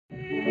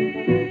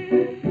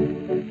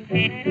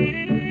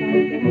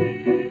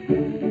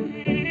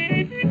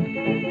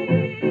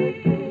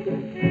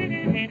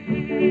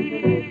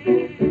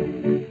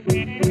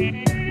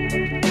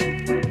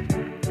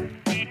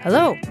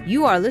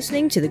You are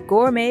listening to the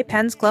Gourmet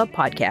Pens Club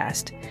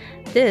podcast.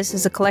 This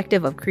is a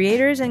collective of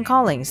creators and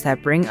callings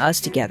that bring us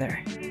together.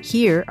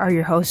 Here are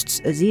your hosts,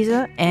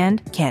 Aziza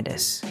and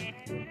Candice.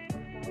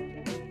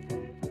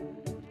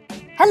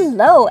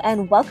 Hello,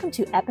 and welcome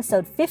to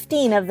episode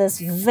 15 of this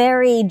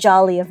very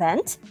jolly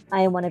event.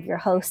 I am one of your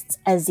hosts,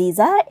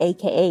 Aziza,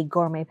 aka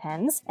Gourmet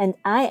Pens, and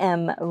I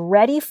am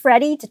ready,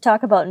 Freddy, to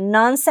talk about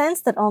nonsense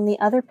that only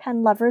other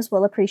pen lovers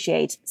will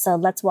appreciate. So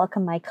let's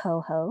welcome my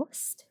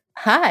co-host.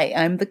 Hi,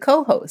 I'm the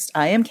co-host.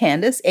 I am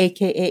Candice,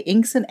 aka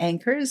Inks and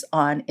Anchors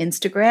on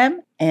Instagram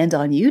and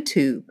on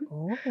YouTube.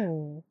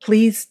 Oh.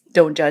 Please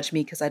don't judge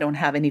me because I don't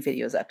have any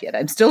videos up yet.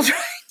 I'm still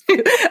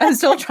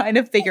trying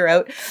to figure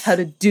out how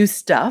to do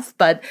stuff.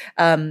 But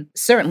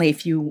certainly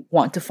if you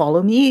want to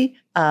follow me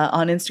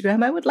on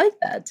Instagram, I would like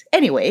that.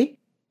 Anyway,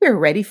 we're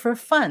ready for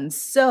fun.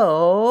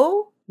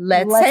 So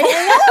let's hang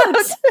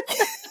out.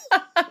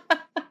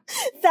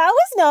 That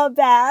was not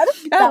bad.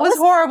 That was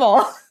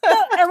horrible.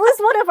 It was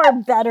one of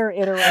our better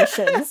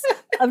iterations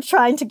of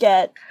trying to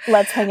get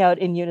let's hang out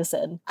in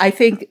unison. I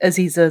think,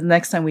 Aziza,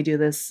 next time we do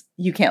this,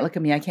 you can't look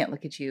at me, I can't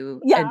look at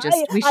you. Yeah, and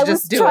we should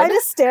just do it. I was trying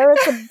to stare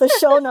at the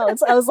show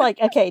notes. I was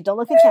like, okay, don't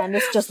look at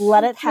Candice, just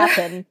let it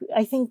happen.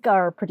 I think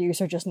our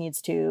producer just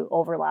needs to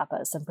overlap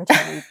us and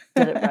pretend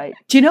we did it right.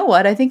 Do you know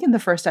what? I think in the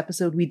first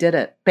episode, we did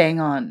it bang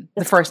on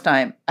the first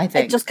time, I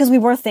think. Just because we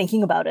weren't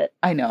thinking about it.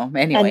 I know.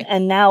 Anyway.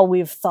 And now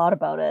we've thought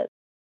about it.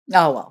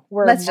 Oh,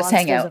 well, let's just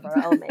hang out. Of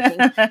our own making.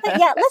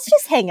 Yeah, let's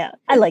just hang out.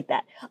 I like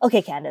that.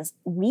 Okay, Candice,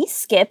 we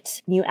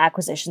skipped new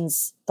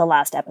acquisitions the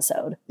last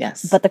episode.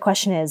 Yes. But the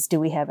question is, do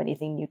we have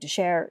anything new to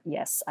share?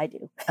 Yes, I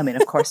do. I mean,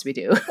 of course we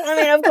do.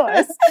 Of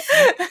course.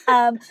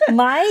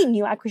 My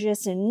new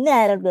acquisition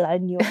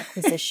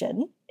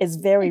is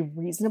very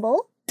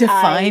reasonable.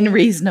 Define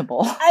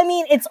reasonable. I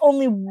mean, it's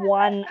only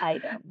one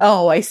item.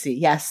 Oh, I see.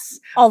 Yes.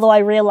 Although I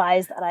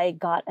realized that I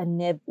got a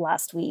nib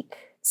last week.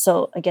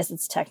 So I guess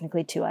it's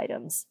technically two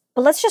items.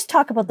 But let's just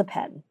talk about the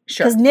pen.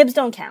 Sure. Because nibs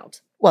don't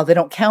count. Well, they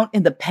don't count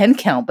in the pen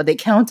count, but they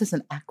count as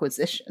an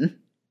acquisition.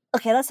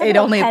 Okay, let's talk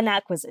about pen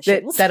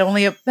acquisitions. That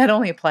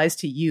only applies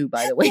to you,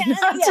 by the way,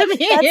 not to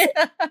me.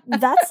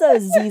 That's a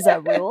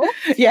Ziza rule.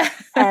 Yeah.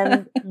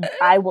 And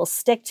I will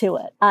stick to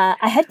it.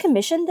 I had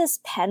commissioned this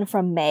pen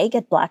from Meg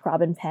at Black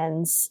Robin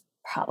Pens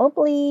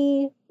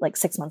probably like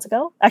 6 months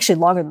ago. Actually,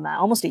 longer than that,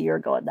 almost a year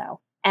ago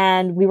now.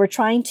 And we were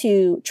trying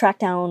to track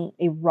down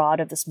a rod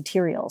of this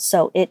material.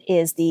 So it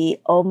is the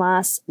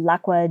Omas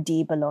L'Acqua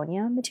di Bologna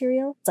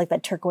material. It's like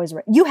that turquoise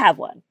red. You have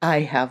one. I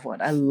have one.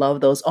 I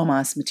love those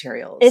Omas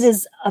materials. It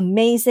is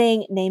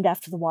amazing, named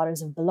after the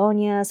waters of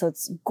Bologna. So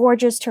it's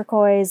gorgeous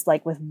turquoise,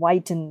 like with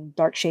white and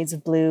dark shades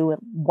of blue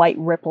and white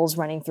ripples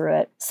running through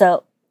it.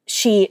 So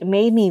she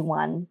made me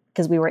one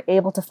because we were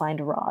able to find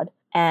a rod.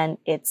 And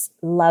it's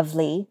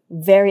lovely,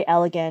 very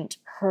elegant.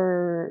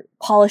 Her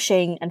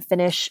polishing and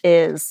finish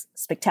is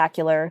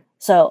spectacular.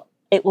 So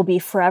it will be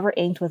forever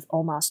inked with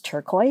Omas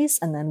turquoise.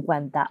 And then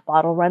when that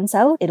bottle runs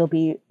out, it'll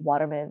be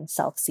Waterman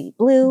South Sea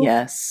Blue.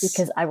 Yes.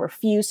 Because I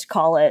refuse to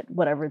call it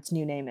whatever its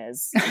new name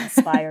is.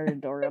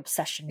 Inspired or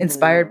Obsession Blue.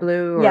 Inspired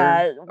Blue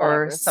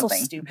or something. It's so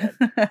stupid.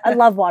 I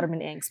love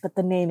Waterman inks, but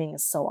the naming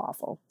is so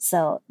awful.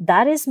 So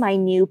that is my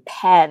new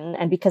pen.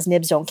 And because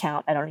nibs don't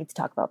count, I don't need to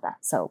talk about that.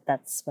 So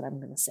that's what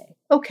I'm going to say.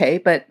 Okay,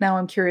 but now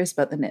I'm curious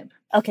about the nib.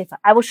 Okay, fine.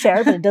 I will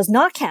share, but it does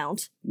not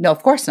count. No,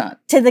 of course not.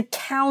 To the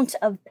count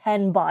of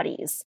pen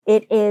bodies.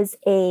 It is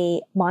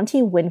a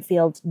Monty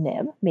Winfield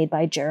nib made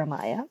by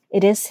Jeremiah.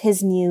 It is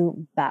his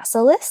new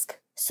Basilisk.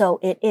 So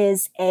it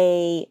is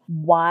a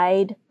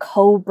wide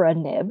cobra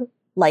nib,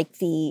 like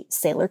the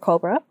Sailor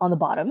Cobra on the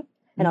bottom.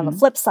 And on the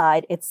flip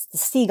side, it's the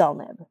seagull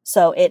nib.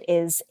 So it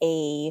is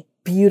a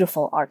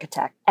beautiful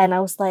architect. And I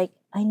was like,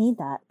 I need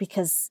that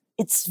because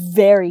it's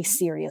very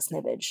serious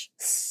nibbage.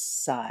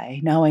 Sigh.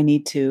 Now I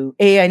need to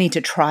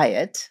try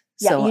it.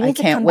 Yeah, so you need I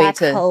to can't come wait back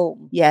to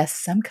home.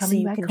 Yes, I'm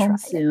coming back home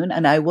soon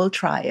and I will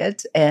try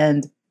it.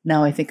 And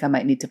now I think I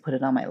might need to put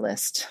it on my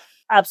list.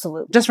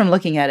 Absolutely. Just from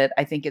looking at it,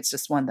 I think it's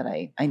just one that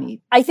I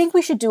need. I think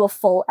we should do a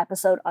full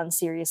episode on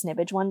serious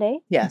nibbage one day.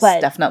 Yes,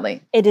 but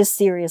definitely. It is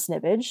serious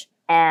nibbage.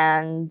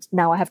 And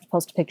now I have to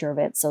post a picture of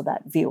it so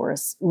that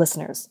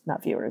listeners,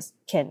 not viewers,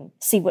 can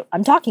see what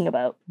I'm talking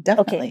about.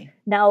 Definitely. Okay,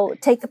 now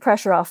take the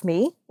pressure off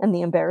me and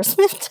the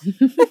embarrassment.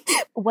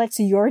 What's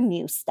your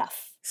new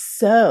stuff?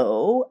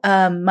 So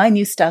my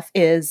new stuff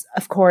is,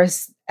 of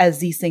course, as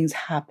these things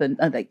happen,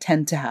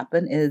 tend to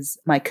happen, is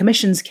my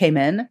commissions came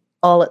in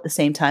all at the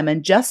same time.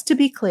 And just to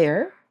be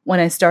clear, when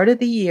I started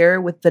the year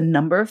with the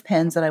number of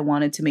pens that I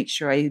wanted to make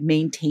sure I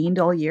maintained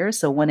all year,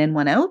 so one in,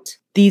 one out,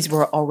 these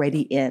were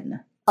already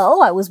in.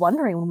 Oh, I was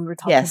wondering when we were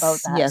talking about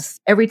that. Yes.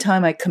 Every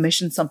time I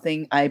commission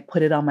something, I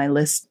put it on my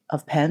list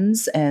of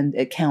pens and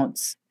it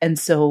counts. And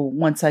so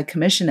once I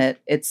commission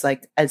it, it's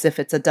like as if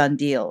it's a done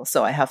deal.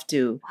 So I have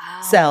to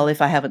sell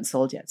if I haven't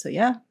sold yet. So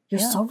yeah,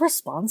 You're so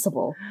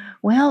responsible.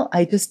 Well,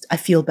 I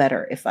feel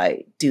better if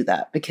I do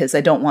that because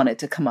I don't want it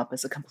to come up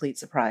as a complete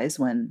surprise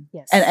when,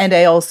 and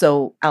I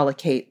also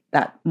allocate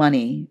that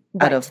money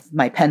out of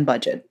my pen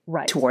budget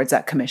towards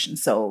that commission.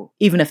 So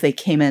even if they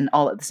came in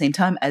all at the same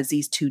time as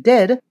these two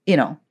did,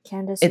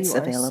 Candace, it's you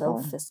are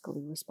available. so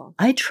fiscally responsible.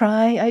 I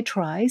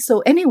try. So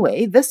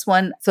anyway, this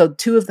one, so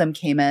two of them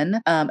came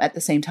in at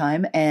the same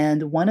time,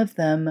 and one of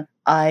them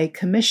I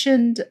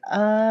commissioned,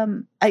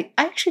 I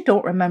actually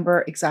don't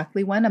remember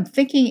exactly when. I'm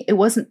thinking it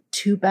wasn't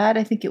too bad.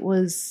 I think it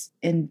was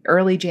in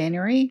early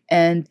January,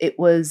 and it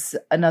was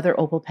another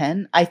opal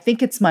pen. I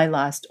think it's my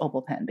last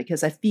opal pen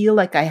because I feel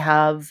like I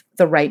have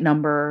the right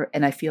number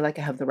and I feel like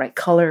I have the right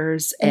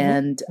colors.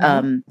 And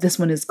this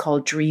one is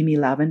called Dreamy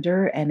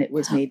Lavender, and it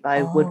was made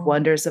by Wood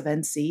Wonders of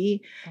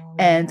NC.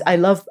 And I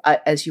love,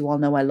 as you all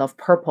know, I love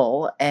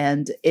purple,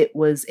 and it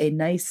was a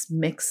nice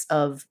mix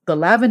of the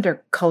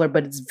lavender color,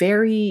 but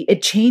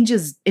it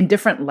changes in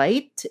different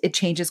light. It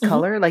changes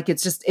color. Like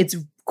it's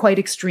quite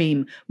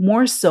extreme,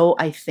 more so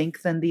I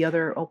think than the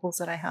other opals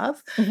that I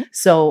have.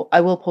 So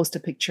I will post a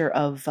picture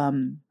of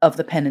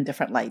the pen in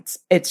different lights.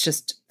 It's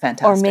just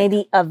fantastic. Or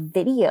maybe a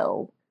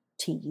video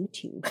to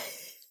YouTube.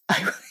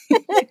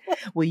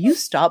 Will you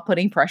stop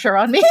putting pressure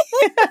on me?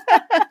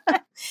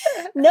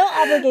 No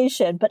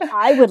obligation, but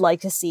I would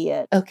like to see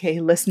it. Okay,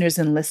 listeners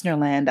in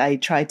Listenerland, I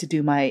tried to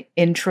do my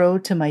intro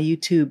to my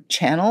YouTube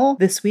channel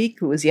this week.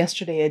 It was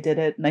yesterday I did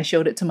it, and I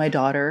showed it to my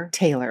daughter,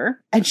 Taylor.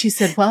 And she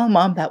said, well,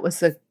 Mom, that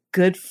was a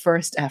good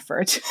first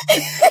effort.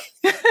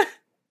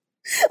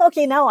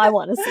 Okay, now I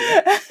want to see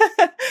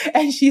it.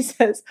 And she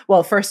says,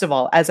 well, first of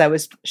all, as I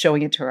was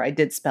showing it to her, I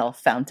did spell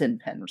fountain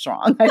pens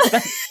wrong.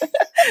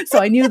 So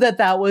I knew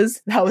that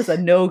was a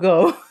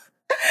no-go.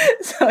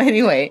 So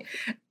anyway,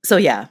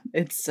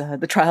 it's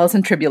the trials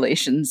and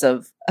tribulations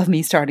of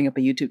me starting up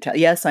a YouTube channel.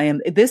 Yes, I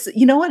am. This,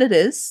 you know what it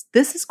is?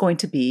 This is going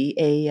to be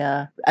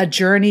a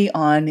journey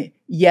on,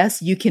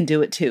 yes, you can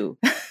do it too.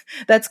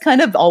 That's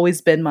kind of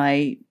always been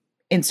my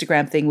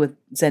Instagram thing with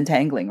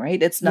Zentangling,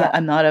 right? It's not,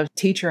 I'm not a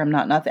teacher. I'm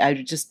not nothing. I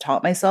just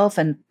taught myself,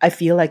 and I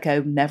feel like I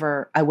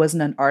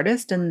wasn't an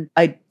artist, and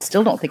I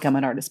still don't think I'm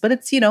an artist, but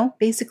it's,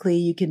 basically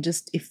you can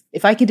just,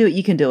 if I can do it,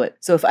 you can do it.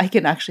 So if I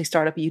can actually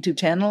start up a YouTube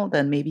channel,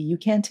 then maybe you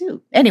can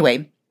too.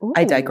 Anyway, Ooh.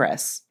 I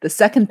digress. The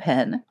second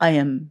pen I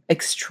am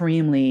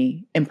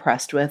extremely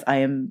impressed with. I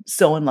am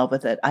so in love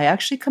with it. I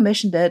actually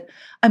commissioned it,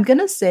 I'm going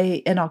to say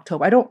in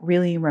October. I don't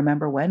really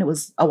remember when. It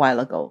was a while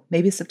ago,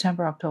 maybe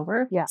September,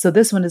 October. Yeah. So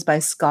this one is by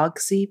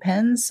Skogsy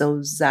Pens,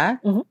 so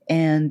Zach.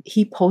 And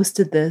he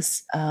posted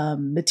this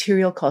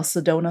material called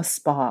Sedona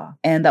Spa.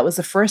 And that was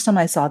the first time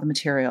I saw the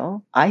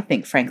material. I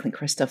think Franklin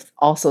Christoph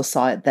also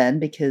saw it then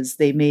because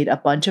they made a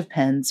bunch of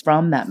pens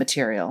from that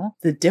material.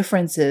 The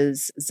difference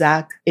is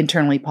Zach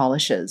internally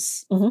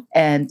polishes.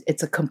 And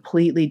it's a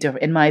completely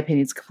different, in my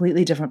opinion, it's a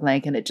completely different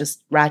blank, and it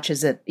just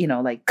ratchets it,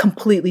 like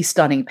completely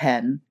stunning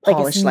pen.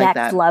 Like it's like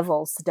next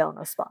level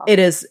Sedona Spa. It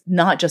is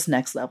not just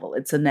next level.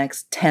 It's the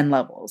next 10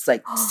 levels.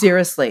 Like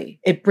seriously,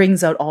 it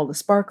brings out all the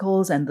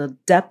sparkles and the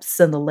depths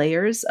and the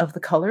layers of the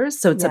colors.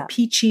 So it's a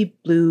peachy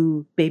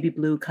blue, baby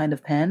blue kind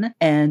of pen.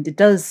 And it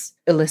does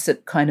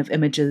elicit kind of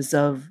images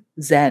of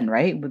Zen,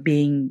 right?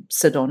 Being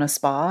Sedona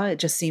Spa. It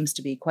just seems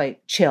to be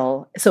quite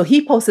chill. So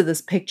he posted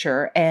this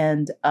picture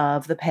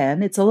of the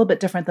pen. It's a little bit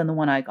different than the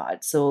one I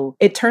got. So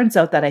it turns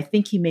out that I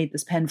think he made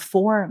this pen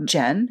for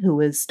Jen, who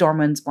is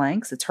Stormwind's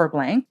Blanks. It's her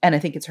blank, and I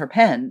think it's her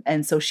pen.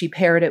 And so she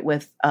paired it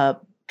with a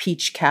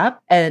peach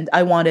cap, and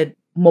I wanted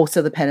most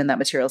of the pen in that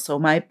material. So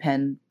my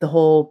pen, the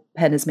whole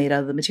pen is made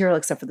out of the material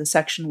except for the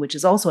section, which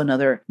is also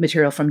another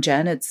material from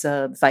Jen. It's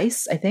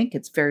Vice, I think.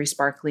 It's very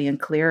sparkly and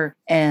clear.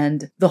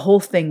 And the whole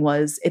thing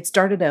was, it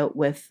started out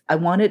with,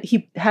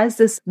 he has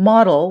this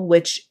model,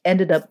 which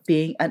ended up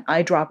being an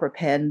eyedropper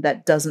pen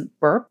that doesn't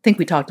burp. I think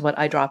we talked about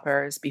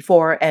eyedroppers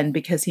before. And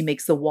because he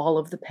makes the wall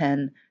of the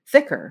pen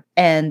thicker.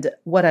 And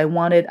what I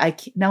wanted, I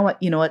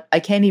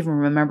can't even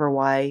remember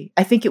why.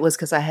 I think it was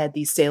because I had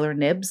these sailor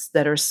nibs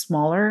that are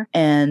smaller.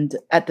 And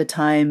at the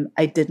time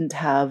they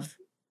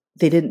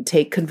didn't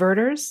take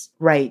converters.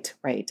 Right.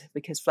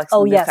 Because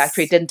Flexible Nib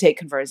Factory didn't take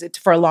converters.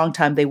 For a long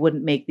time, they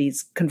wouldn't make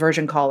these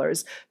conversion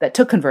collars that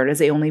took converters.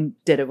 They only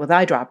did it with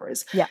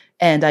eyedroppers. Yeah.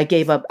 And I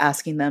gave up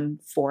asking them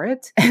for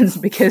it.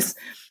 And because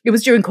it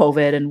was during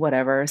COVID and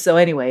whatever. So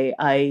anyway,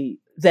 I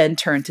then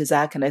turned to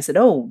Zach and I said,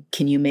 oh,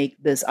 can you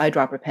make this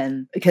eyedropper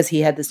pen? Because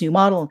he had this new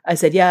model. I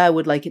said, yeah, I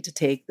would like it to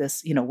take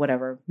this,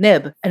 whatever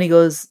nib. And he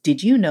goes,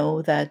 did you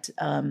know that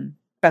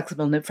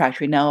Flexible Nib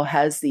Factory now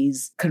has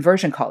these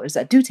conversion collars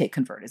that do take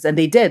converters? And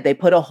they did. They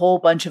put a whole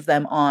bunch of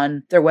them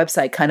on their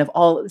website kind of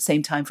all at the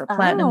same time for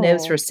platinum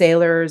nibs, for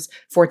sailors,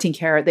 14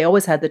 karat. They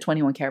always had the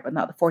 21 karat, but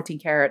not the 14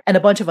 karat, and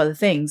a bunch of other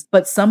things.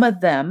 But some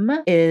of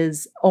them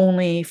is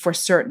only for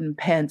certain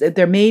pens.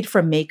 They're made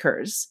for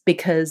makers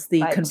because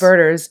the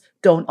converters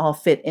don't all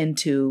fit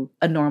into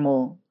a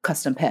normal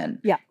custom pen.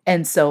 Yeah.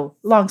 And so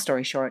long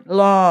story short,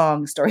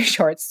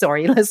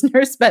 sorry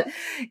listeners, but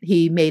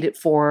he made it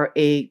for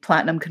a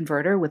platinum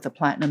converter with a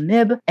platinum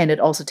nib. And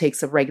it also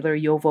takes a regular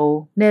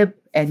Yovo nib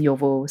and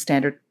Yovo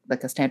standard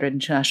like a standard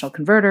international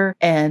converter,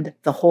 and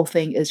the whole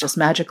thing is just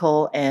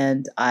magical,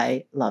 and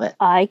I love it.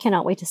 I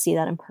cannot wait to see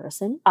that in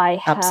person. I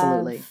have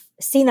Absolutely.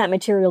 seen that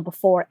material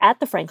before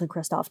at the Franklin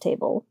Christoph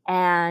table,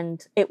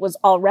 and it was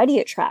already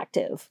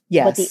attractive.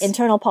 Yes. But the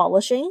internal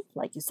polishing,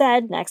 like you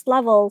said, next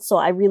level. So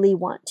I really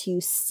want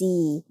to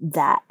see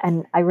that,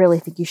 and I really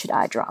think you should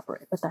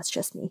eyedropper it, but that's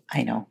just me.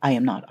 I know. I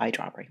am not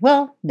eyedroppering.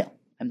 Well, no,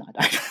 I'm not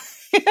eyedroppering.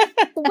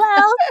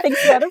 Well, think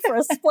about it for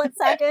a split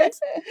second.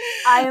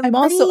 I'm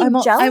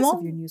jealous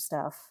of your new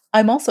stuff.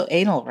 I'm also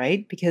anal,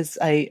 right? Because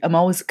I'm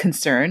always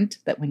concerned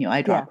that when you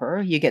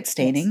eyedropper, you get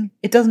staining. Yes.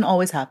 It doesn't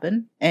always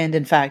happen. And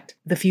in fact,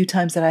 the few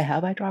times that I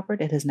have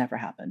eyedroppered, it has never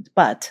happened.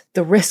 But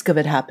the risk of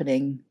it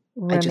happening,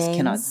 remains. I just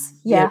cannot.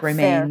 Yeah, it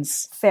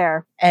remains.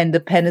 Fair. And the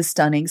pen is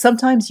stunning.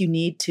 Sometimes you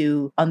need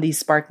to, on these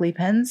sparkly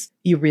pens,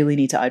 you really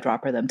need to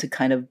eyedropper them to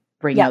kind of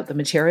bring out the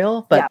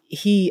material. But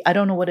I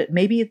don't know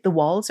maybe the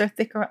walls are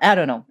thicker. I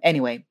don't know.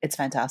 Anyway, it's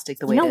fantastic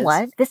the way it is. You know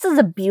what? This is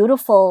a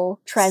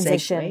beautiful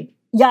transition. Segue.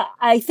 Yeah,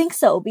 I think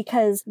so,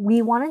 because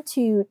we wanted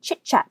to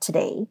chit chat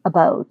today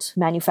about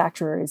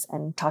manufacturers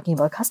and talking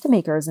about custom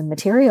makers and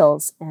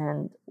materials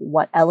and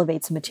what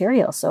elevates a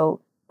material. So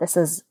this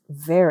is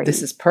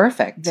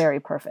perfect. Very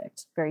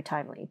perfect. Very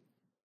timely.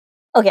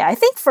 Okay, I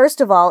think first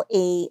of all,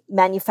 a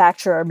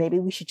manufacturer, maybe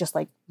we should just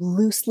like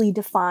loosely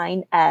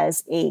define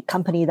as a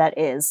company that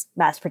is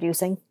mass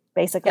producing,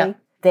 basically. Yeah.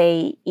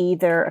 They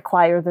either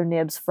acquire their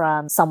nibs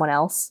from someone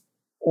else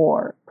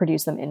or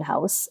produce them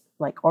in-house,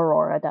 like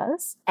Aurora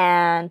does.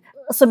 And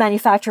so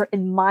manufacturer,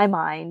 in my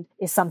mind,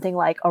 is something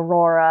like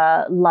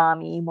Aurora,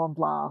 Lamy,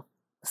 Montblanc,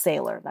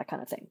 Sailor, that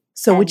kind of thing.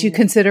 So would you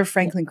consider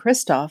Franklin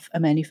Christoph a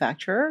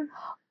manufacturer?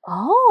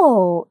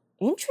 Oh,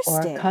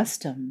 interesting. Or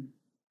custom?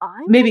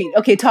 Maybe,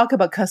 okay, talk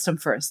about custom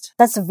first.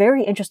 That's a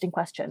very interesting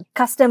question.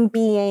 Custom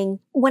being,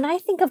 when I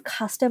think of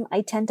custom,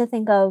 I tend to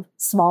think of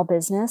small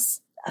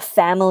business, a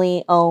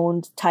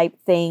family-owned type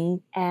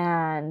thing,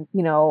 and,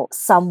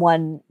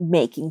 someone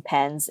making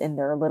pens in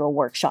their little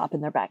workshop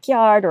in their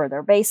backyard or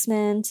their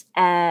basement,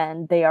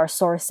 and they are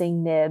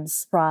sourcing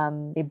nibs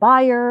from a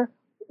buyer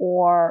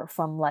or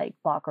from like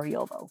Bach or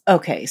Yovo.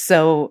 Okay,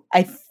 so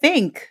I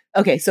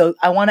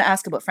want to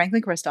ask about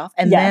Franklin Christoph,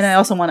 and then I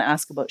also want to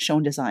ask about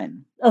Schoen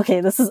Design.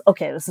 Okay, this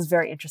is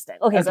very interesting.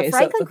 Okay, so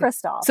Franklin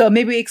Christoph. So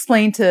maybe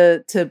explain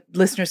to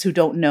listeners who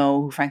don't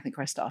know who Franklin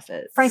Christoph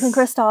is. Franklin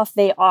Christoph,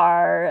 they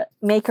are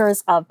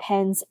makers of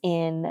pens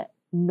in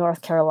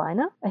North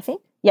Carolina, I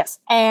think. Yes.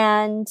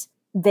 And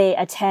they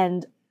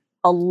attend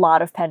a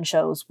lot of pen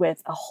shows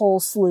with a whole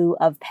slew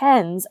of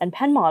pens and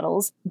pen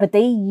models, but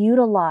they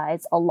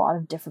utilize a lot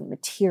of different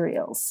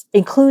materials,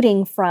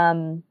 including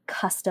from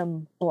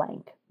custom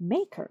blank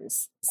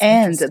makers.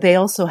 And they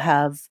also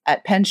have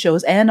at pen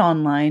shows and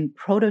online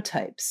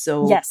prototypes.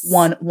 So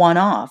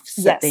one-offs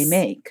that they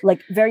make.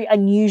 Like very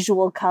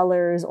unusual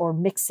colors or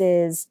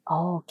mixes.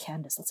 Oh,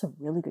 Candace, that's a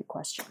really good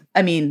question.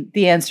 I mean,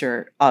 the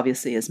answer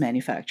obviously is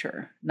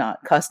manufacturer,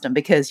 not custom,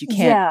 because you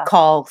can't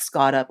call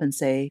Scott up and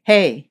say,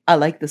 hey, I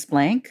like this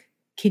blank.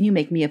 Can you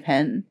make me a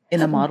pen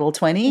in a Model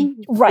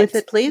 20 with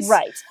it, please?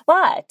 Right.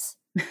 But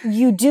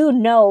you do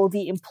know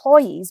the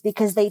employees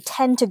because they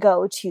tend to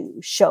go to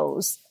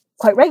shows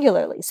quite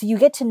regularly. So you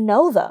get to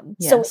know them.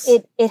 Yes.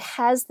 So it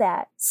has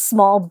that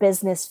small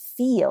business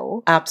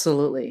feel.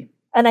 Absolutely.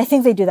 And I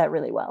think they do that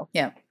really well.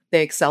 Yeah.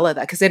 They excel at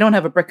that because they don't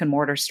have a brick and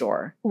mortar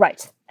store.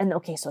 Right. And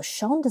okay, so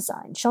Schoen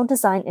Design. Schoen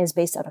Design is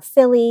based out of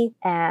Philly,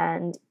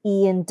 and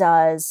Ian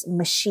does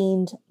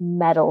machined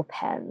metal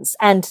pens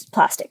and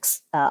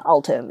plastics,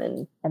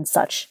 Ultim and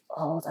such.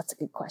 Oh, that's a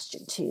good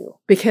question too.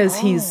 Because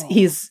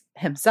he's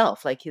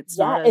himself, like it's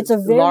not a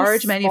very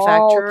large small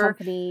manufacturer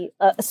company,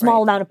 a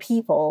small amount of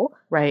people.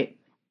 Right.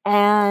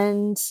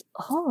 And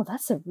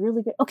that's a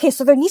really good. Okay,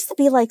 so there needs to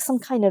be like some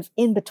kind of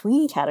in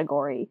between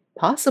category.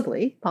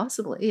 Possibly,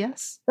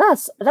 yes.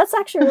 That's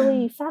actually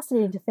really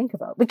fascinating to think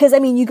about, because I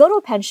mean, you go to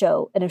a pen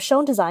show, and if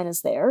Schoen Design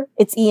is there,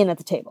 it's Ian at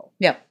the table.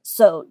 Yeah.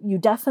 So you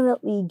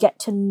definitely get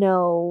to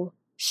know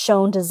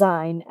Schoen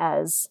Design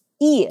as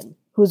Ian,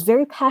 who's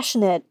very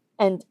passionate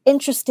and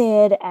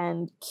interested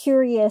and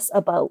curious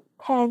about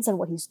pens and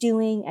what he's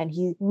doing, and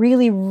he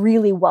really,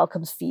 really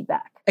welcomes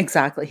feedback.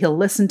 Exactly. He'll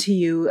listen to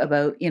you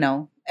about,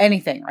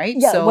 anything, right?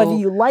 Yeah, so whether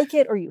you like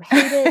it or you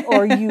hate it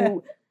or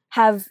you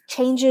have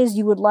changes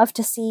you would love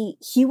to see,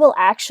 he will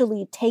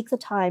actually take the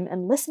time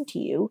and listen to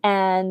you.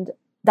 And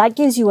that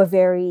gives you a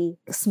very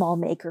small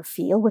maker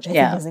feel, which I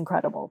think is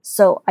incredible.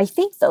 So I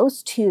think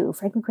those two,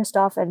 Franklin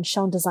Christoph and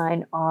Schoen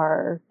Design,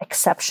 are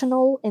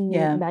exceptional in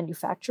the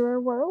manufacturer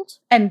world.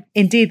 And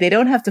indeed, they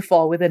don't have to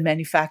fall within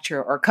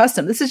manufacturer or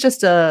custom. This is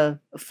just a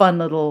fun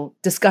little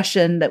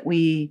discussion that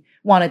we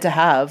wanted to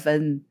have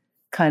and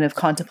kind of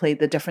contemplate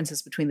the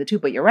differences between the two.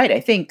 But you're right. I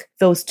think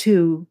those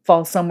two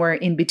fall somewhere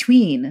in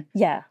between.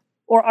 Yeah.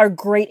 Or are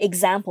great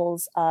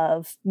examples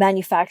of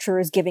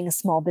manufacturers giving a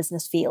small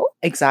business feel.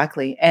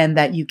 Exactly. And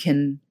that you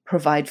can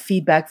provide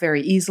feedback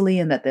very easily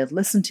and that they'll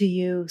listen to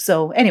you.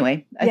 So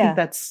anyway, I think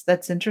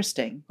that's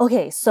interesting.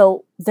 Okay,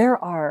 so there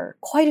are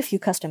quite a few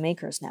custom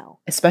makers now.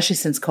 Especially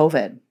since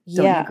COVID.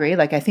 Don't you agree?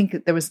 Like, I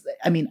think there was,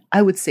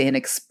 I would say an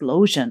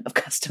explosion of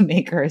custom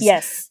makers.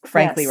 Yes.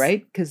 Frankly,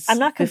 right? Because I'm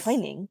not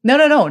complaining.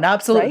 No,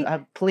 absolutely.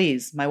 Right?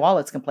 Please, my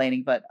wallet's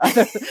complaining, but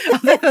other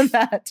than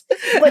that.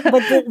 but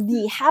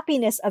the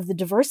happiness of the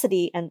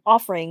diversity and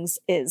offerings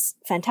is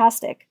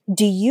fantastic.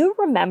 Do you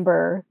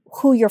remember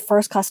who your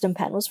first custom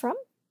pen was from?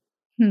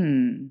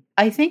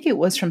 I think it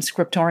was from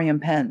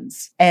Scriptorium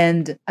Pens.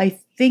 And I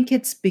think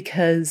it's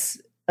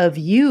because of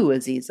you,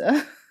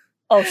 Aziza.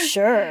 Oh,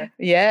 sure.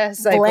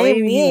 Yes, Blame I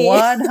blame me. you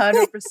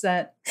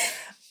 100%.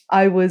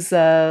 I was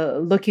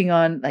looking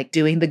on, like,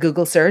 doing the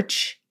Google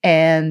search,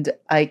 and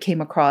I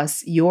came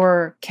across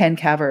your Ken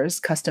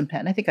Cavers custom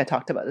pen. I think I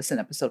talked about this in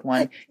episode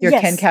 1. Your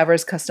Ken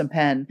Cavers custom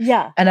pen.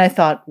 Yeah. And I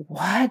thought,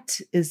 what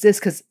is this?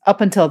 Because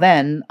up until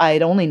then,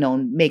 I'd only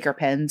known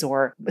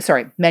manufacturer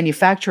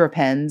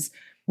pens,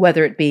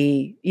 whether it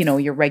be,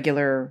 your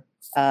regular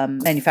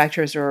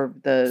manufacturers or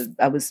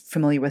I was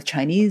familiar with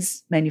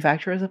Chinese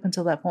manufacturers up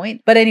until that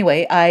point. But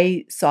anyway,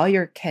 I saw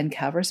your Ken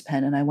Cavers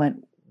pen and I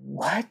went,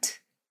 what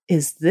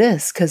is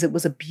this? Because it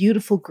was a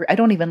beautiful I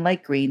don't even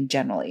like green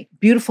generally.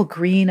 Beautiful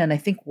green and I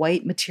think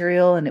white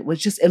material. And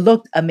it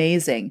looked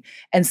amazing.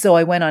 And so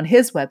I went on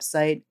his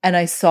website and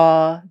I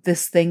saw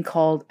this thing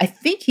called, I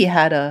think he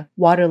had a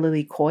water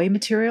lily koi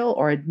material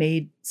or had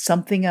made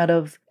something out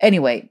of,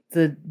 anyway,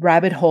 the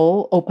rabbit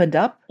hole opened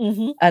up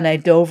and I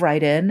dove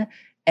right in.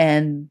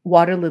 And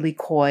water lily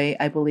koi,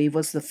 I believe,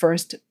 was the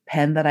first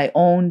pen that I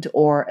owned,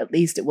 or at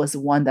least it was the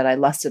one that I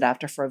lusted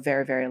after for a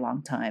very, very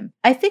long time.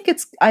 I think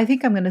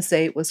I'm going to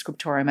say it was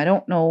Scriptorium. I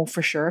don't know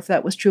for sure if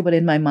that was true, but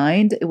in my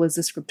mind, it was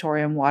the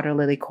Scriptorium water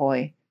lily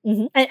koi.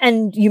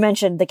 And you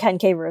mentioned the Ken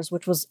Cavers,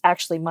 which was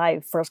actually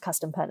my first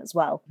custom pen as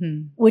well,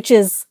 which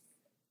is,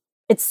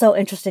 it's so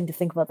interesting to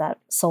think about that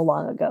so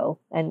long ago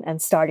and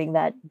starting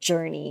that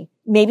journey.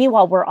 Maybe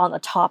while we're on the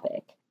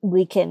topic,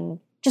 we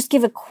can just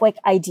give a quick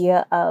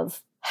idea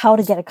of how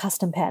to get a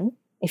custom pen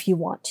if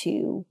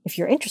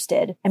you're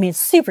interested. I mean, it's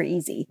super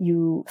easy.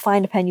 You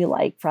find a pen you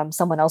like from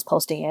someone else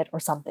posting it or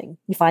something.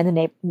 You find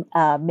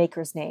the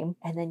maker's name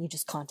and then you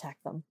just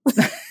contact them.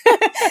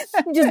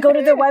 You just go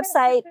to their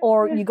website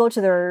or you go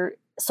to their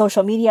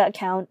social media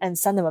account and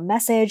send them a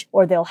message,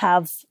 or they'll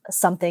have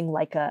something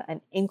like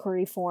an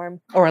inquiry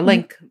form or a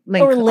link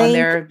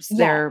on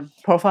their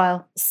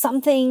profile.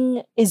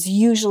 Something is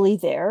usually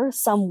there,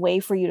 some way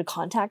for you to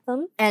contact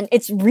them. And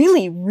it's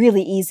really,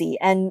 really easy.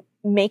 And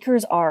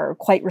makers are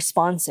quite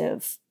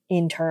responsive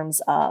in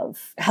terms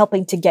of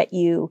helping to get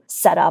you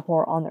set up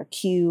or on their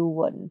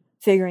queue and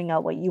figuring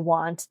out what you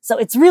want. So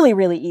it's really,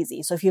 really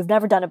easy. So if you've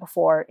never done it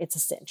before, it's a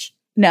cinch.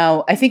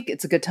 Now, I think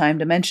it's a good time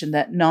to mention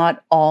that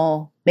not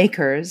all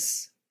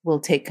makers will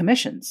take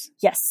commissions.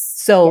 Yes.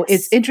 So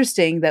it's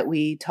interesting that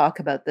we talk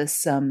about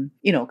this,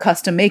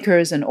 custom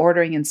makers and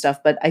ordering and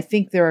stuff, but I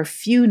think there are a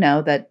few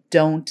now that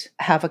don't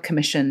have a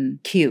commission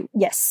queue.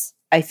 Yes.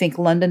 I think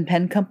London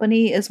Pen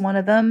Company is one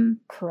of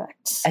them.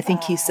 Correct. I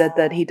think he said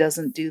that he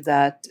doesn't do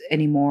that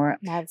anymore.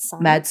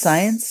 Mad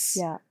Science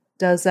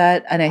does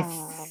that. And I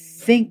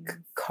think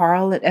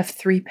Carl at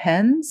F3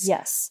 Pens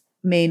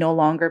may no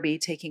longer be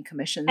taking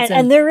commissions.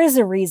 And there is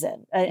a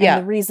reason.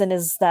 And the reason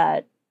is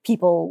that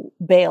people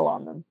bail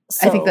on them.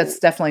 So, I think that's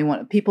definitely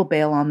one. People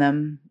bail on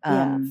them.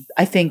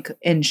 I think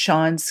in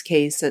Sean's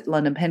case at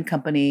London Pen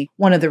Company,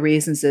 one of the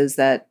reasons is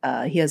that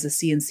he has a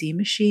CNC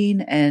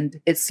machine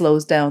and it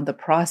slows down the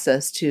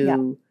process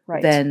to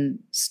then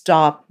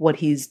stop what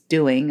he's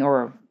doing,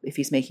 or if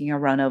he's making a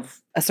run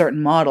of a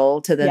certain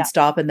model to then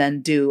stop and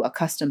then do a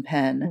custom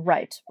pen.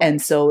 Right.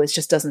 And so it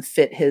just doesn't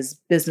fit his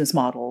business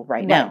model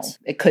right now.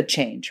 It could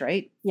change,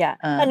 right? Yeah.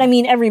 And I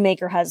mean, every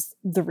maker has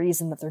the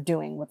reason that they're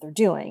doing what they're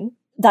doing.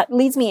 That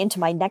leads me into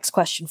my next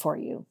question for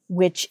you,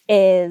 which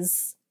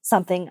is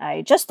something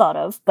I just thought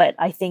of, but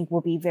I think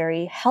will be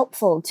very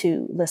helpful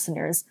to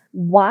listeners.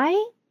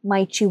 Why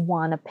might you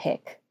want to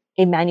pick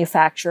a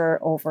manufacturer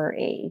over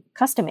a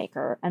custom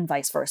maker and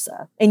vice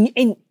versa?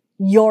 In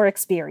your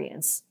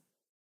experience,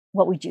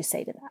 what would you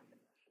say to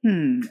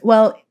that?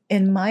 Well,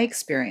 in my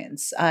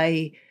experience,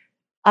 I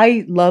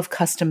love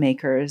custom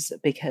makers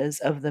because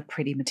of the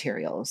pretty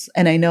materials.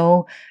 And I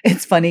know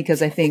it's funny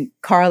because I think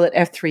Carl at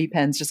F3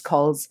 Pens just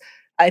calls,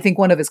 I think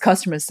one of his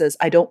customers says,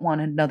 I don't want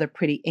another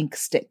pretty ink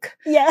stick.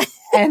 Yeah.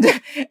 And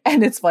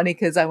it's funny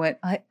because I went,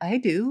 I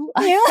do.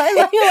 Yeah.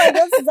 You're like,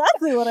 that's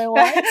exactly what I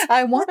want.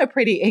 I want a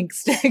pretty ink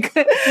stick.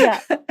 Yeah.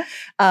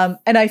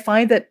 And I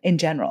find that in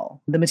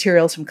general, the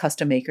materials from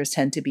custom makers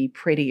tend to be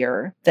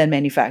prettier than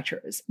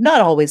manufacturers.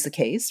 Not always the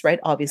case, right?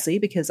 Obviously,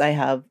 because I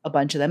have a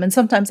bunch of them. And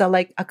sometimes I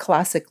like a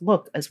classic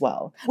look as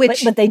well.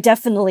 But they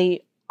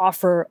definitely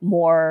offer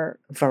more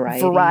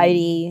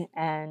variety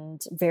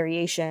and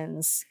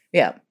variations.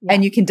 Yeah.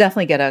 And you can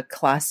definitely get a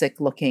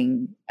classic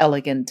looking,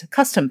 elegant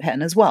custom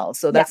pen as well.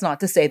 So that's not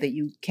to say that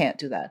you can't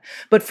do that.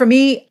 But for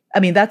me, I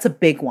mean, that's a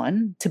big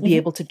one to be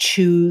able to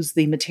choose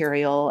the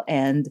material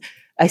and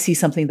I see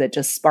something that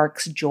just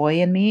sparks joy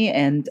in me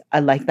and I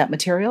like that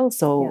material.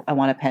 So I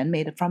want a pen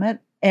made from it.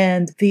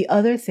 And the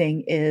other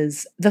thing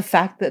is the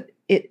fact that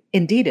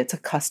it's a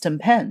custom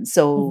pen.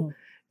 So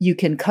you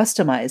can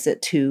customize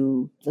it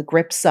to the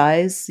grip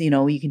size.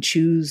 You can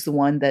choose the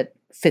one that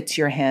fits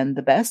your hand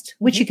the best,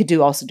 which you could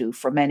also do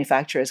for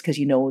manufacturers because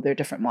they're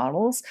different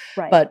models.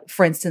 Right. But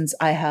for instance,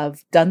 I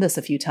have done this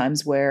a few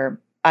times where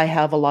I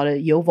have a lot of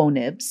Yovo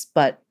nibs,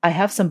 but I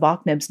have some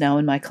Bach nibs now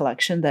in my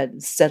collection that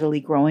is steadily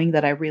growing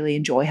that I really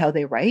enjoy how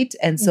they write.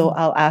 And so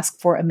I'll ask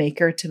for a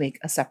maker to make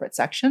a separate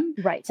section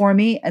for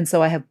me. And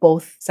so I have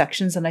both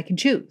sections and I can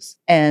choose.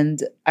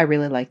 And I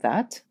really like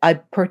that. I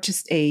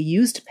purchased a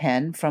used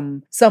pen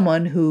from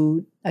someone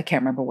who, I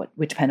can't remember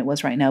which pen it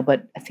was right now,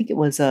 but I think it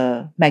was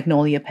a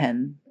Magnolia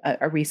pen,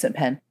 a recent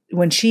pen.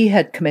 When she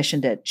had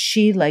commissioned it,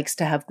 she likes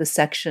to have the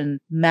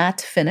section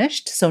matte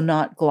finished, so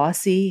not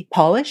glossy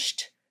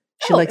polished.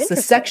 She likes the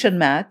section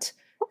matte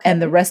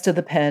and the rest of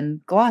the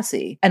pen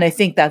glossy. And I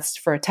think that's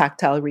for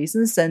tactile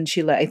reasons. And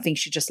I think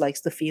she just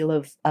likes the feel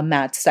of a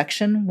matte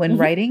section when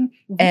writing.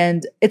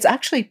 And it's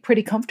actually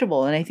pretty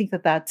comfortable. And I think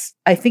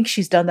I think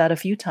she's done that a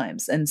few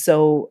times. And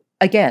so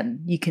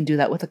again, you can do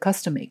that with a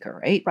custom maker,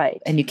 right?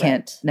 Right. And you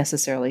can't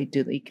necessarily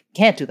do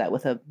that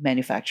with a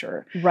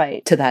manufacturer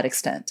to that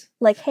extent.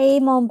 Like, hey,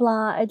 Mont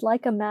Blanc, I'd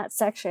like a matte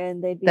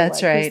section. They'd be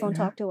That's like, right. Please don't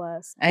talk to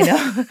us. I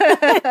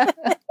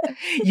know.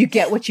 You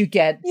get what you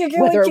get,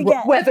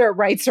 whether it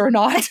writes or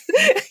not.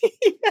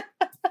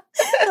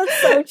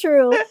 That's so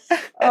true.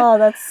 Oh,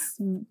 that's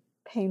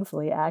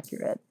painfully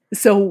accurate.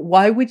 So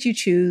why would you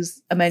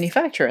choose a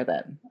manufacturer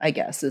then, I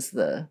guess,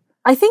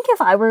 I think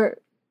if I were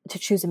to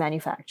choose a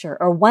manufacturer,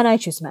 or when I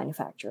choose a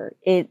manufacturer,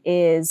 it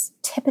is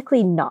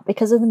typically not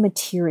because of the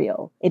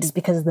material. It is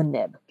because of the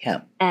nib.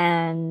 Yeah.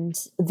 And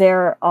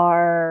there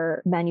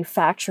are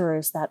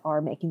manufacturers that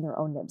are making their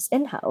own nibs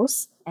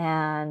in-house.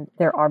 And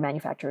there are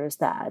manufacturers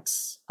that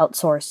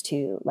outsource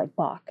to like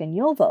Bach and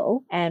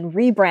Yovo and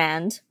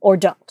rebrand or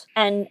don't.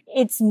 And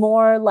it's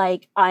more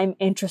like I'm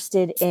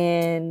interested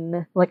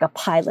in like a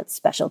Pilot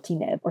specialty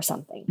nib or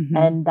something.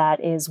 And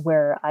that is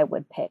where I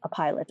would pick a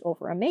Pilot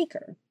over a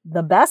maker.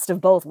 The best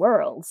of both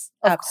worlds,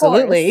 of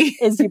Absolutely.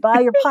 course, is you buy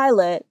your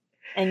Pilot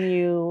and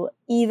you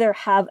either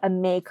have a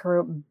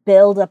maker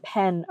build a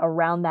pen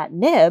around that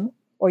nib,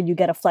 or you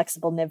get a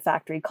flexible nib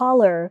factory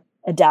collar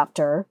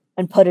adapter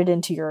and put it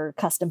into your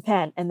custom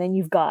pen. And then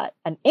you've got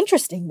an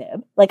interesting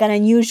nib, like an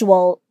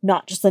unusual,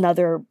 not just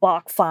another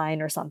Bach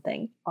Fine or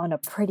something, on a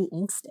pretty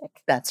ink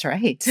stick. That's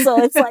right.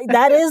 So it's like,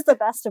 that is the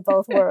best of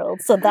both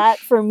worlds. So that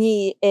for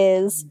me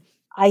is,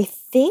 I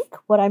think,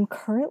 what I'm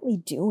currently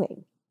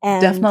doing.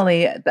 And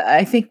definitely.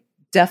 I think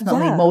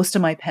most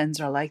of my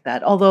pens are like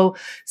that. Although,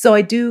 so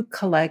I do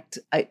collect,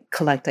 I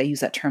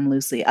use that term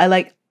loosely. I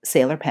like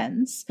sailor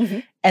pens.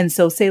 And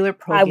so Sailor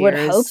Pro I would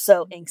hope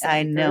so.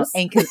 I know.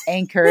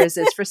 Anchors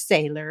is for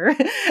sailor.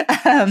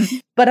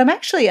 But I'm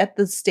actually at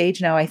the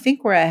stage now, I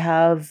think, where I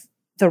have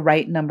the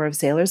right number of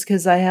sailors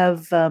because I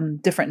have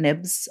different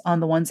nibs on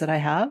the ones that I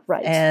have.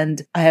 Right.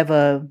 And I have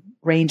a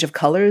range of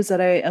colors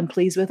that I am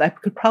pleased with. I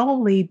could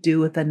probably do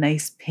with a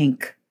nice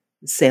pink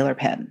sailor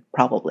pen,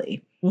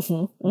 probably.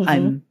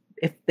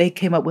 If they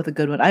came up with a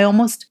good one. I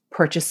almost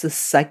purchased the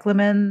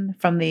cyclamen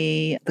from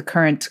the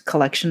current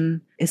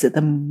collection. Is it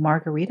the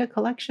Margarita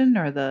collection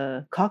or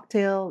the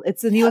cocktail?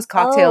 It's the newest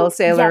cocktail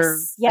sailor.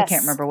 Yes. I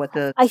can't remember what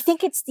I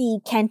think it's the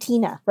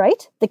Cantina,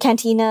 right? The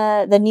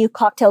Cantina, the new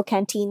cocktail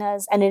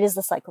cantinas, and it is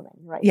the cyclamen,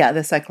 right? Yeah,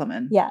 the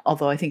cyclamen. Yeah.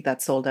 Although I think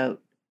that's sold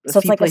out. So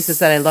it's like places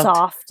that I looked,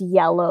 soft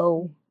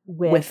yellow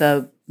with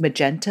a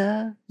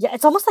magenta. Yeah,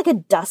 it's almost like a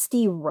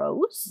dusty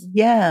rose.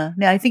 Yeah,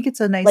 I think it's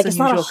a nice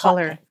unusual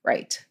color.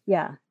 Right.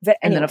 Yeah.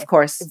 And then of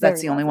course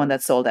that's the only one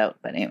that's sold out.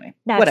 But anyway,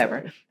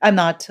 whatever. I'm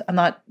not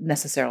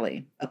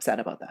necessarily upset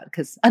about that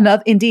because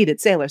indeed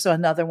it's sailor, so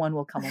another one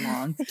will come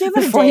along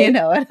before you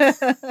know it.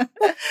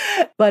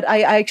 But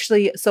I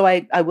actually, so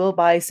I will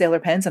buy sailor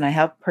pens, and I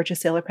have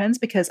purchased sailor pens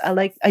because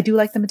I do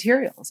like the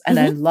materials, and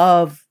I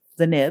love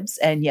the nibs.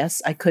 And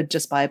yes, I could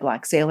just buy a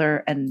black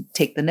sailor and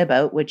take the nib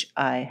out, which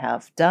I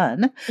have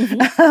done,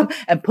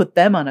 and put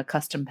them on a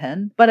custom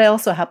pen. But I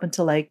also happen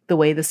to like the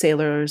way the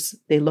sailors,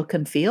 they look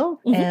and feel.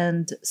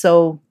 And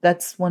so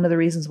that's one of the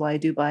reasons why I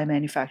do buy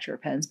manufacturer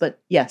pens. But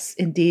yes,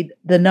 indeed,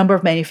 the number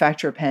of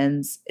manufacturer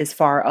pens is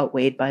far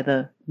outweighed by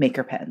the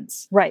maker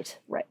pens. Right.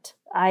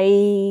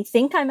 I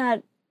think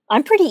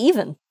I'm pretty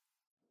even.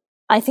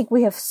 I think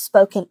we have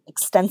spoken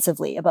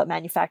extensively about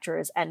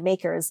manufacturers and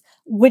makers,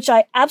 which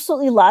I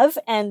absolutely love.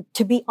 And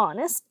to be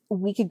honest,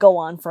 we could go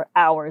on for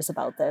hours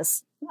about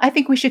this. I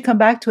think we should come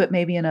back to it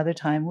maybe another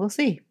time. We'll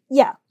see.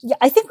 Yeah.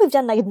 I think we've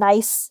done a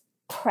nice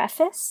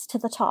preface to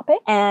the topic.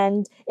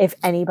 And if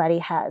anybody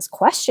has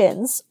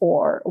questions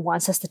or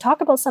wants us to talk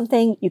about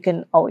something, you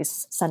can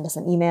always send us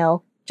an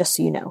email, just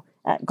so you know,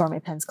 at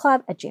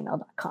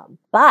gourmetpensclub@gmail.com.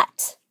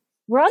 But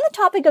we're on the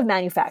topic of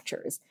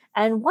manufacturers.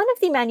 And one of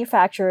the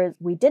manufacturers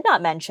we did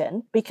not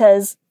mention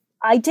because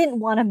I didn't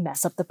want to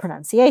mess up the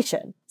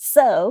pronunciation.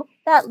 So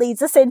that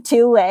leads us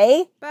into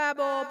a...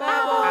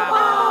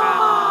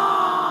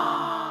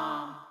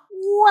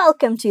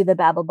 Welcome to the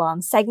Babble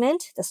Bomb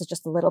segment. This is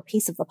just a little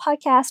piece of the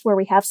podcast where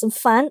we have some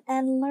fun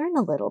and learn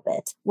a little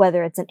bit.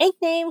 Whether it's an ink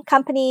name,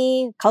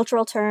 company,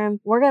 cultural term,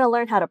 we're going to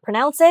learn how to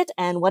pronounce it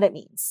and what it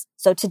means.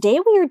 So today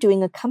we are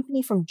doing a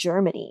company from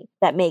Germany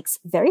that makes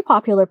very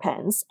popular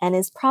pens and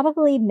is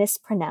probably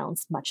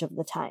mispronounced much of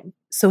the time.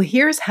 So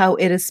here's how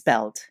it is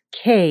spelled.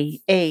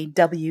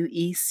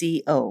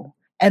 Kaweco.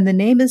 And the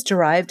name is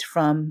derived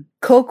from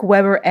Koch,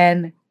 Weber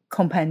and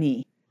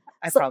Compagnie.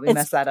 I probably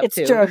messed that up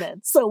too. It's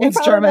German. So we'll it's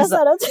probably German. mess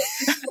that up too.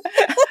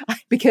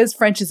 Because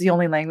French is the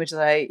only language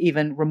that I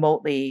even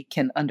remotely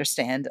can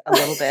understand a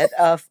little bit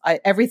of.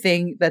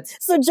 Everything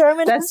that's... So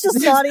German is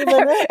just not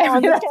even...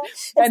 and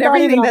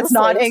everything that's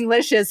not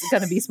English is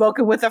going to be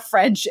spoken with a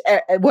French,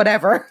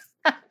 whatever.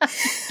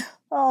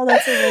 Oh,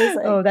 that's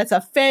amazing. Oh, that's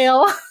a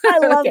fail. I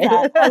love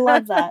that. I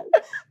love that.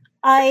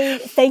 I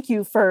thank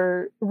you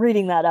for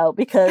reading that out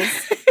because...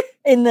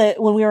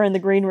 when we were in the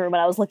green room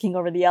and I was looking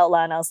over the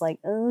outline, I was like,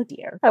 oh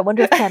dear. I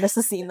wonder if Candace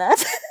has seen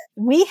that.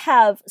 We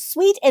have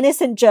Sweet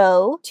Innocent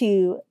Joe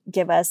to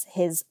give us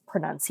his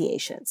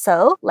pronunciation.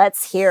 So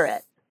let's hear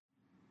it.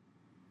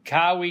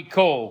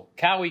 Kaweco.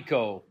 Can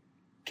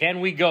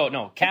we go?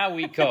 No,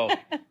 Kaweco.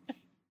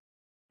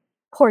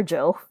 Poor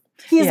Joe.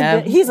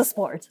 He's a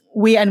sport.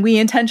 We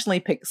intentionally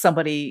picked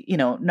somebody,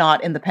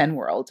 not in the pen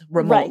world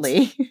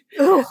remotely. Right.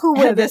 Who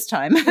would this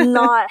time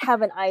not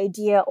have an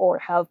idea or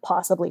have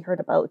possibly heard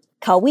about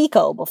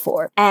Kaweco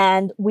before.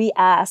 And we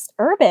asked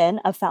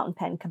Urban, a fountain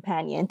pen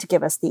companion, to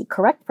give us the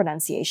correct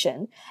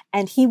pronunciation.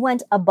 And he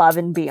went above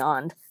and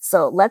beyond.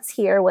 So let's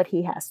hear what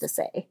he has to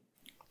say.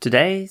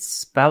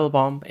 Today's Babble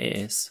Bomb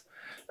is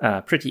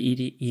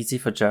pretty easy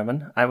for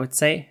German, I would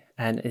say.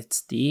 And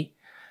it's the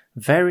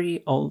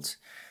very old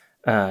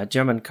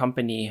German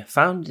company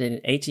founded in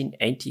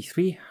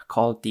 1883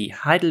 called the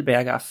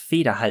Heidelberger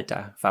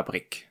Federhalter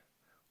Fabrik,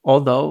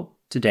 although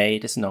today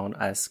it is known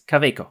as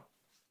Kaweco.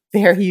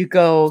 There you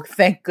go.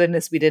 Thank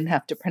goodness we didn't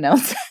have to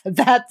pronounce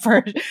that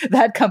for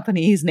that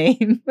company's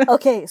name.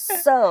 Okay,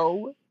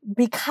 so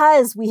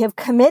because we have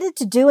committed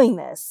to doing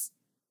this,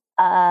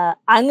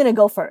 I'm going to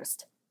go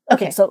first.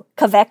 Okay, so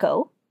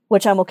Kaweco,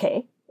 which I'm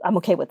okay. I'm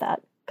okay with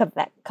that.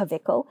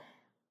 Kaweco.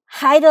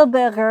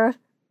 Heidelberger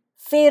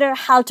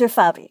Federhalter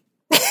Fabrik.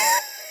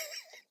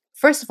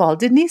 First of all,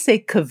 didn't he say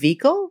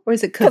Kaweco or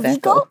is it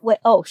Kaweco? Wait,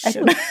 oh,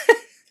 shoot.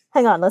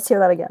 Hang on, let's hear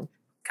that again.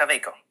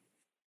 Kaweco.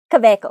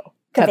 Heidelberger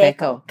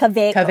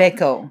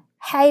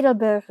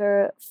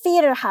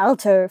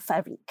Federhalter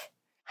Fabrik.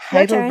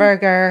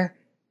 Heidelberger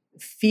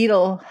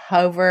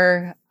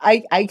Federhalter.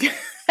 I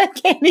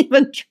can't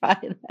even try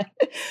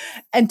that.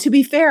 And to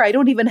be fair, I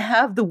don't even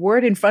have the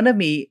word in front of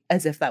me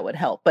as if that would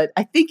help, but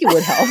I think it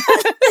would help.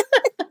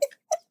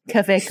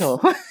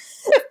 Kaweco.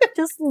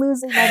 Just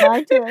losing my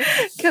mind to it.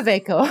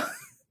 Kaweco.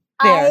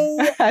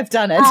 There. I've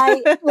done it.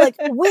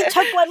 We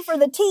took one for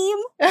the team.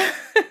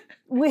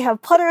 We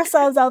have put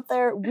ourselves out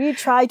there. We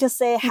tried to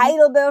say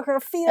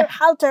Heidelberger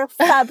Federhalter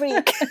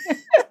Fabrik.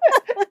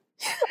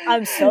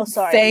 I'm so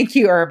sorry. Thank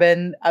you,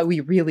 Urban.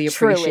 We really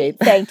appreciate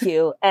that. Thank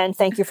you. And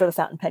thank you for the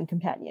Fountain Pen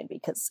Companion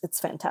because it's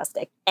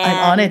fantastic. And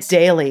I'm on it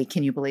daily.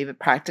 Can you believe it?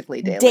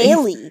 Practically daily.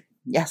 Daily?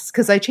 Yes,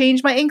 because I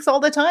change my inks all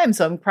the time.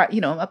 So I'm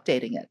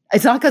updating it.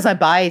 It's not because I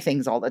buy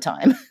things all the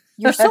time.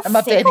 You're so I'm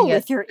updating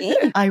with your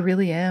ink. I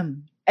really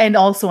am. And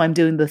also I'm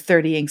doing the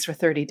 30 inks for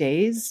 30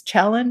 days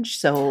challenge.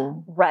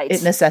 So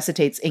it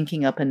necessitates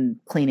inking up and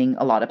cleaning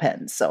a lot of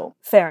pens. So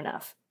fair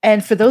enough.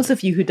 And for those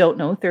of you who don't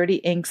know, 30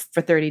 Inks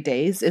for 30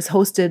 Days is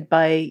hosted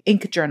by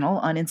Ink Journal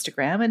on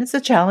Instagram. And it's a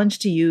challenge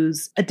to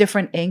use a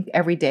different ink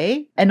every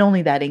day and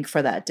only that ink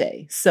for that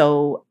day.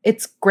 So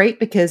it's great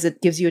because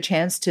it gives you a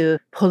chance to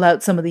pull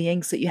out some of the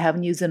inks that you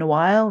haven't used in a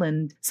while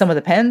and some of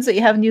the pens that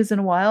you haven't used in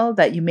a while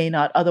that you may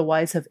not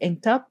otherwise have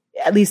inked up.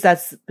 At least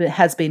has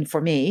been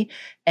for me.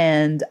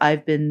 And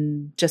I've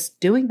been just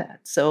doing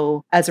that.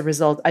 So as a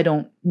result, I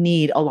don't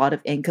need a lot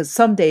of ink because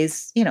some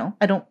days,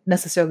 I don't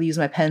necessarily use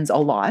my pens a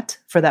lot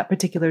for that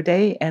particular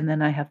day. And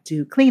then I have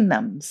to clean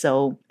them.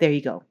 So there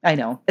you go. I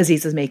know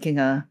Aziz is making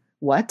a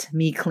what?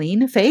 Me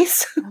clean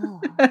face?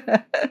 Oh,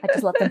 I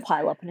just let them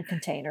pile up in a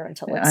container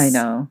until it's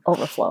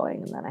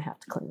overflowing and then I have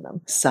to clean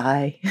them.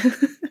 Sigh.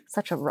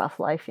 Such a rough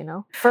life,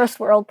 First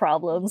world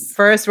problems.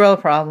 First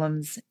world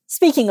problems.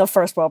 Speaking of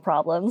first world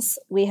problems,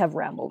 we have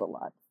rambled a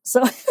lot.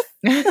 So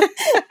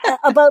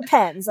about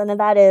pens, and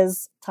that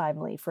is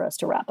timely for us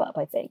to wrap up,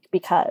 I think,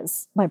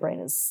 because my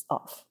brain is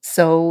off.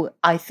 So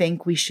I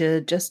think we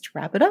should just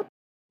wrap it up.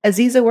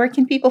 Aziza, where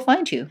can people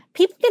find you?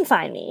 People can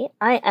find me.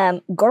 I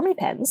am Gourmet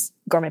Pens,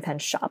 Gourmet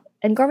Pens Shop,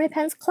 and Gourmet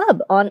Pens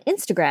Club on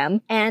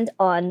Instagram and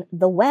on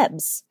the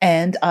webs.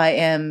 And I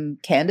am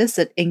Candace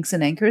at Inks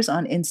and Anchors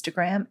on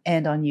Instagram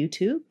and on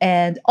YouTube.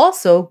 And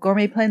also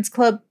Gourmet Pens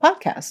Club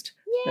podcast.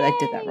 Yay! I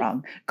did that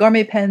wrong.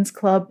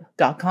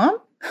 GourmetPensClub.com.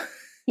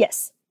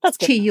 Yes, that's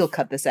good. Gee, you'll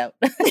cut this out.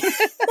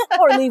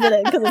 Or leave it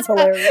in because it's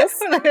hilarious.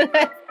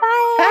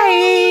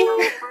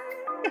 Bye.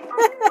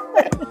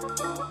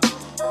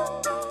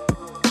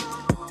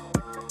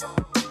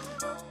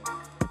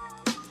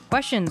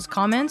 Questions,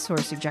 comments, or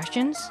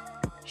suggestions?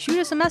 shoot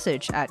us a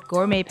message at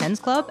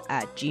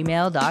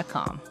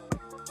gourmetpensclub@gmail.com.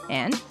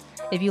 And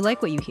if you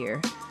like what you hear,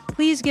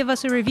 please give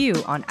us a review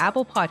on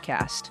Apple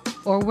Podcast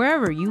or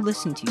wherever you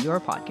listen to your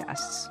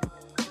podcasts.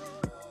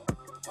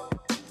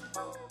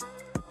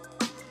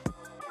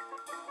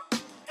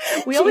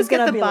 We always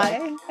get the be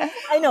bye. like-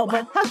 I know,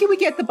 but How can we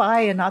get the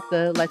bye and not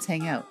the let's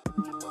hang out?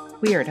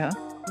 Weird, huh?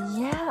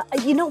 yeah,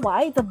 you know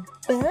why? The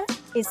B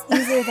is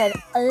easier than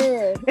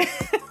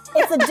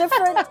It's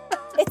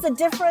a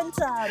different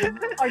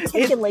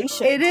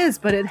articulation. It is,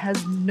 but it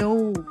has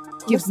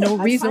gives no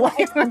reason why.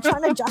 I'm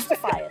trying to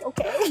justify it,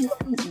 okay?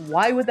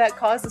 Why would that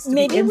cause us to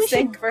be in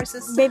sync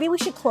versus? Maybe we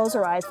should close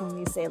our eyes when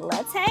we say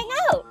 "let's hang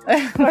out" We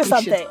or should.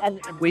 something.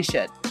 And We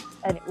should.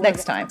 and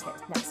Next time. Okay,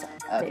 next time.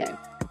 Okay. Maybe.